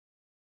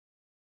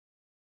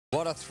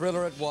What a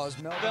thriller it was.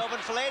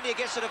 Melbourne, Philandia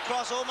gets it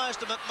across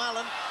almost to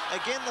McMullen.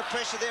 Again, the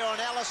pressure there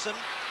on Allison.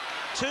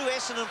 Two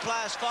Essendon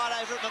players fight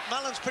over it.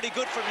 McMullen's pretty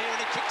good from here, and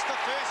he kicks the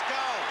first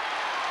goal.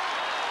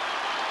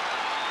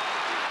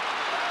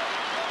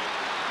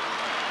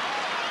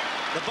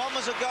 The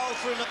Bombers a goal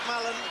through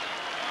McMullen.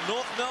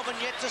 North Melbourne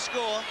yet to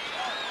score.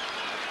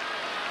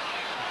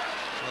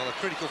 Well, a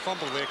critical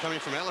fumble there coming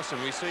from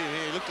Allison. We see him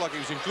here. He looked like he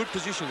was in good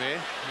position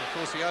there. And of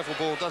course, the oval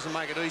ball doesn't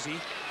make it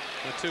easy.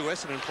 The two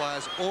Essendon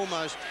players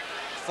almost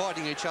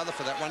fighting each other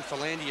for that one,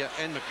 Philandia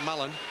and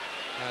McMullen.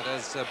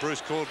 As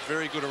Bruce called,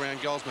 very good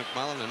around goals,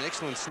 McMullen, an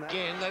excellent snap.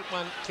 Again, that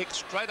one kicked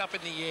straight up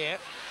in the air.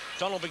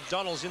 Donald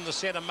McDonald's in the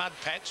centre mud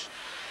patch.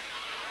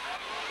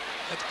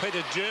 That's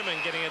Peter German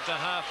getting it to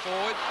half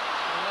forward.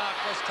 The mark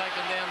was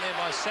taken down there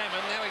by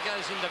Salmon. Now he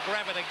goes in to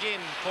grab it again,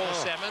 Paul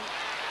Salmon.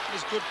 It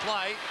was good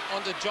play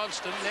onto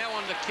Johnston. Now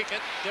on to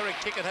Kickett. Derek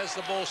Kickett has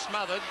the ball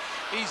smothered.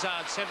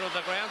 Izzard centre of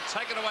the ground.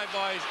 Taken away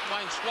by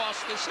Wayne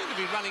Swass. They seem to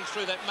be running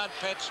through that mud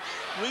patch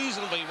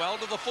reasonably well.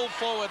 To the full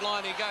forward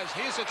line he goes.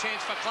 Here's a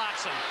chance for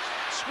Clarkson.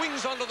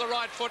 Swings onto the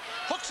right foot.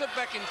 Hooks it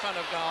back in front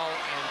of goal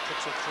and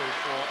puts it through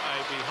for a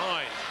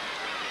behind.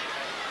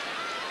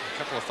 A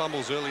couple of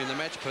fumbles early in the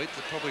match, Pete.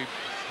 They're probably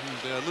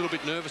a little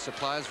bit nervous, the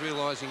players,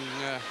 realising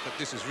that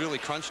this is really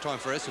crunch time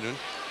for Essendon.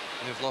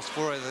 They've lost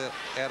 4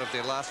 out of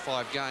their last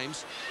 5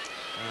 games.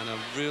 And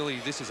really,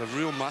 this is a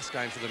real must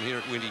game for them here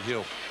at Windy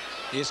Hill.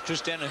 Yes,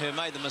 Chris Danaher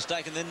made the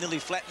mistake and then nearly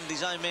flattened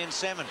his own man,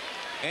 Salmon.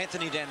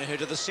 Anthony Danaher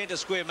to the centre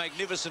square,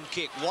 magnificent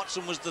kick.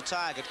 Watson was the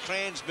target.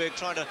 Kransberg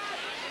trying to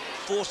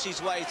force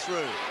his way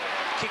through.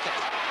 Kick it.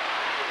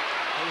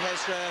 He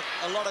has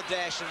a lot of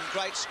dash and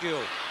great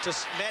skill. To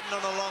Madden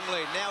on a long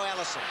lead. Now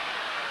Allison.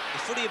 The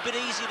footy a bit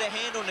easier to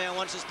handle now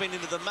once it's been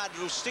into the mud.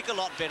 It'll stick a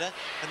lot better,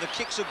 and the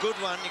kick's a good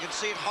one. You can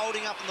see it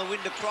holding up in the wind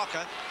to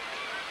Crocker.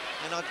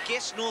 And I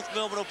guess North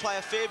Melbourne will play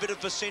a fair bit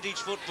of percentage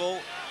football,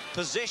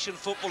 possession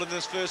football in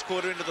this first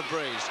quarter into the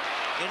breeze.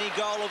 Any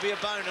goal will be a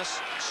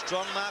bonus.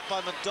 Strong mark by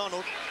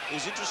McDonald. It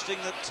was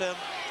interesting that...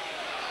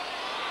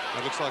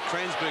 It looks like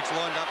Kransberg's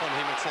lined up on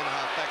him at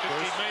centre-half back.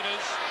 50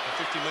 metres. A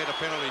 50-metre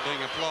penalty being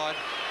applied.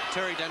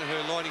 Terry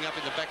Danaher lining up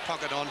in the back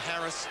pocket on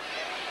Harris.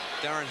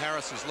 Darren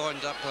Harris is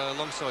lined up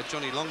alongside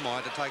Johnny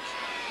Longmire to take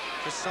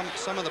just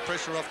some of the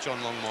pressure off John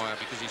Longmire,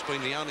 because he's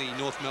been the only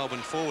North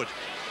Melbourne forward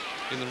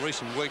in the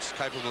recent weeks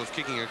capable of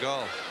kicking a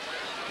goal.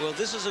 Well,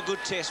 this is a good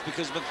test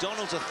because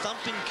McDonald's a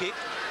thumping kick.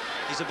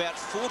 He's about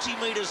 40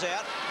 metres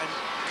out, and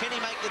can he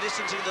make the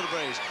distance into the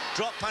breeze?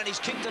 Drop punt, he's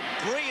kicked it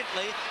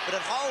brilliantly, but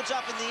it holds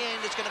up in the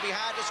end. It's going to be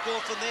hard to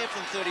score from there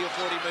from 30 or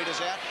 40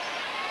 metres out,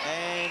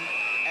 and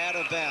out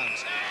of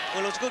bounds.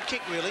 Well, it's a good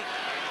kick, really.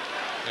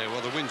 Yeah,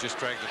 well, the wind just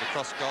dragged it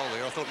across goal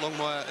there. I thought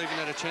Longmire even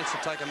had a chance to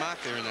take a mark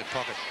there in that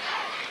pocket.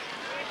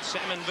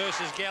 Salmon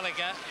versus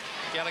Gallagher.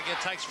 Gallagher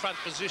takes front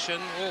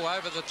position. Oh,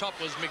 over the top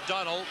was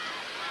McDonald.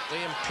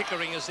 Liam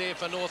Pickering is there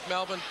for North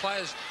Melbourne.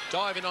 Players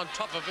diving on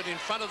top of it in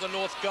front of the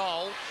North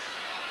goal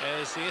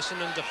as the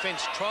Essendon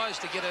defence tries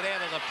to get it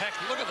out of the pack.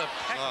 Look at the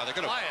pack of they're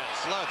going players.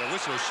 To blow the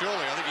whistle,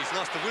 surely. I think he's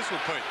lost the whistle,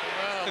 Pete.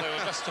 Well,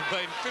 there must have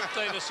been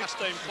 15 or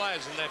 16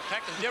 players in that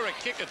pack, and Derek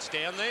Kickett's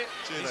down there.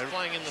 He's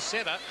playing in the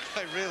centre.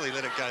 They really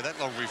let it go that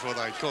long before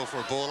they call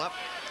for a ball up.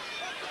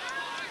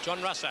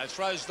 John Russo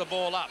throws the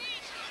ball up.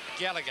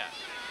 Gallagher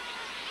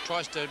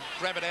tries to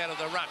grab it out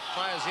of the ruck.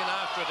 Players in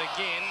after it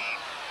again,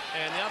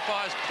 and the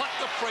umpires pluck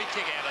the free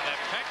kick out of that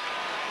pack.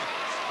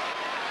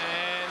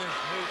 And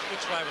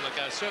which way will it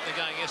go? Certainly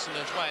going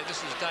Essendon's way.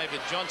 This is David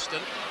Johnston.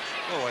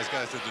 Always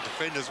goes to the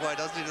defender's way,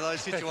 doesn't he, in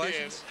those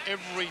situations? Yes,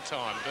 every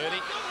time,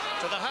 Bertie.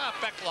 To the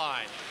half-back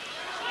line.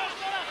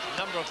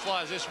 Number of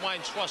flyers. This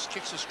Wayne Swass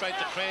kicks it straight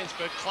to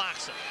Kransberg.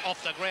 Clarkson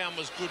off the ground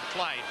was good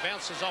play.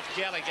 Bounces off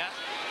Gallagher.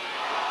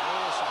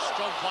 Oh, some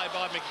strong play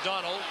by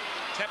McDonald.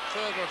 Tap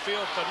further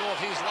afield for North.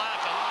 Here's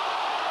Larkin.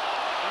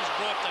 He's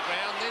brought the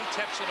ground, then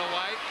taps it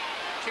away.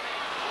 Kick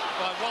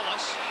by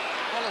Wallace.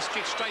 Wallace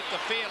kicks straight to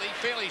Fairley.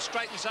 Fairley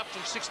straightens up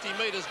from 60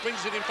 metres,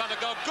 brings it in front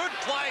of goal. Good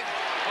play.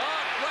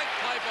 Oh, great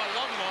play by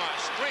Longmire.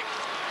 Strength.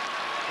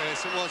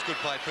 Yes, it was good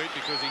play, Pete,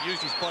 because he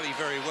used his body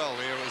very well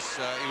there.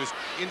 He was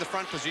in the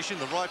front position,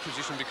 the right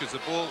position, because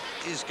the ball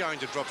is going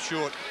to drop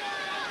short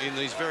in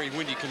these very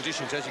windy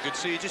conditions. As you could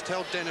see, he just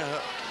held Danaher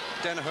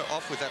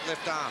off with that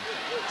left arm.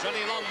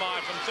 Johnny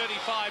Longmire from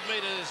 35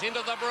 metres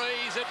into the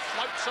breeze. It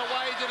floats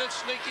away. Did it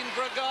sneak in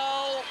for a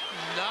goal?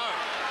 No.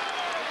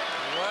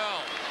 Well,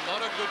 not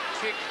a good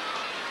kick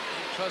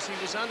because he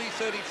was only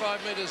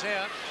 35 metres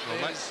out. Well,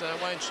 there's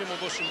Wayne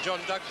Schimmelbusch and John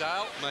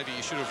Dugdale. Maybe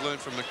you should have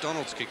learned from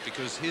McDonald's kick,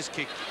 because his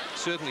kick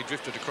certainly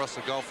drifted across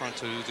the goal front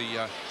to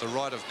the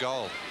right of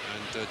goal,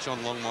 and John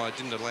Longmire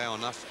didn't allow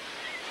enough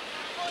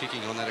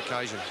kicking on that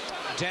occasion.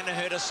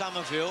 Danaher to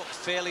Somerville,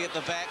 Fairley at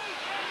the back.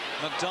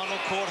 McDonald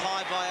caught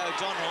high by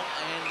O'Donnell,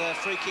 and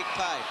free kick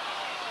paid.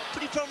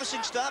 Pretty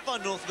promising start by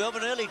North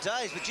Melbourne, early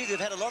days, but gee, they've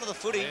had a lot of the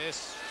footy.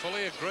 Yes,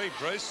 fully agree,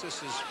 Bruce.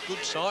 This is a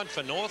good sign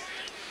for North.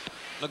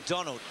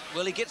 McDonald,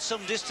 well, he gets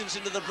some distance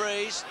into the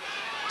breeze,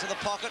 to the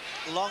pocket.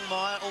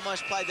 Longmire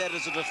almost played that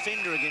as a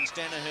defender against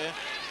Danaher.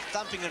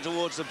 thumping it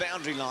towards the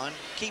boundary line,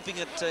 keeping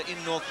it in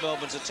North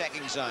Melbourne's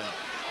attacking zone.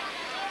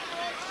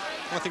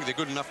 I think they're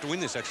good enough to win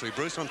this, actually,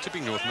 Bruce. I'm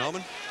tipping North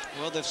Melbourne.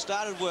 Well, they've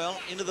started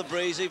well into the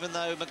breeze, even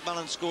though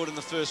McMullen scored in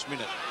the first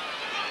minute.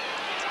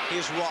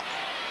 Here's Rock,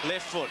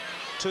 left foot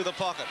to the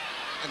pocket.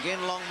 Again,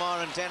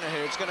 Longmire and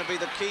Danaher. It's going to be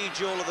the key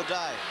duel of the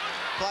day.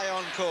 Play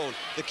on called.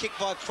 The kick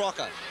by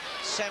Crocker.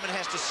 Salmon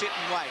has to sit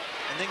and wait,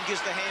 and then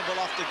gives the handball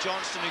off to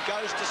Johnston, who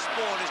goes to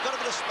Spawn. He's got a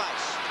bit of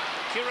space.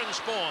 Kieran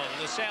Spawn,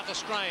 the South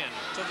Australian,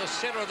 to the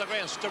centre of the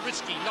ground.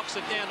 Staritsky knocks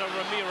it down to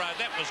Ramiro.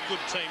 That was good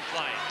team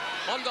play.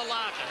 On to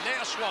Larkin,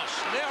 now Swash,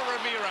 now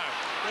Ramiro.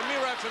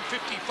 Ramiro from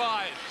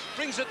 55,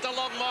 brings it to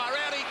Longmire.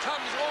 Out he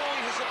comes. Oh,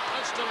 he has it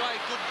punched away.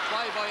 Good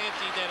play by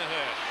Anthony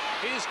Danaher.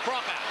 Here's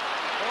Crocker.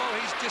 Oh,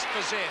 he's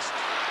dispossessed.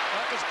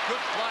 That was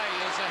good play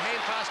as a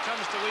hand pass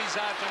comes to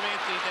Izzard from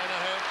Anthony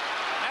Danaher.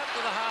 Out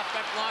to the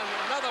half-back line.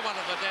 Another one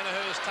of the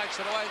Danahers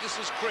takes it away.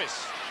 This is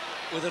Chris.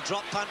 With a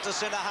drop punt to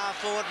centre half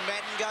forward,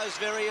 Madden goes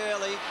very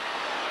early.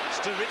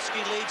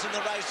 Staritsky leads in the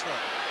race for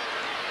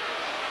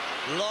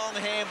it. Long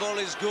handball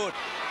is good.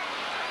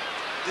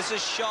 This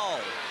is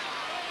Scholl.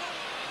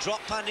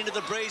 Drop punt into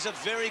the breeze, a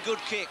very good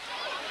kick.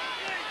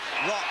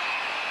 Rock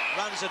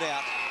runs it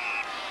out.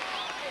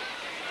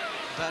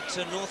 But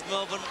North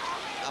Melbourne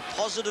are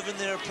positive in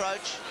their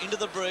approach into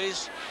the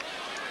breeze.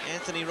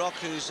 Anthony Rock,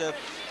 who's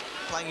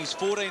playing his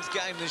 14th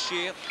game this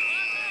year.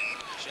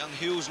 Young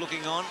Hughes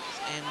looking on,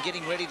 and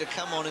getting ready to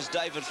come on is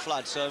David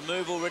Flood. So a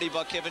move already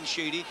by Kevin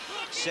Sheedy.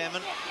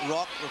 Salmon,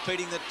 Rock,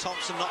 repeating that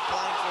Thompson not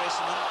playing for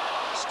Essendon.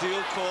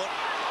 Steele caught.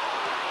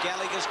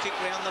 Gallagher's kick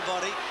round the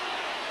body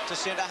to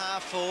centre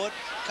half forward.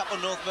 A couple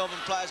of North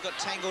Melbourne players got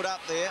tangled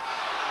up there,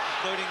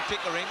 including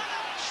Pickering.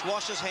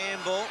 Schwash's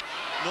handball.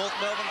 North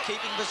Melbourne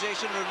keeping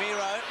possession.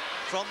 Ramiro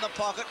from the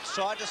pocket,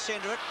 tried to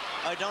centre it.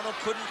 O'Donnell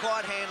couldn't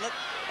quite handle it.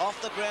 Off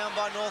the ground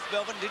by North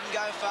Melbourne, didn't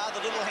go far.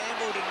 The little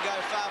handball didn't go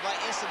far by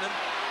Essendon,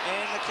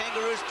 and the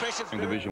Kangaroos pressure.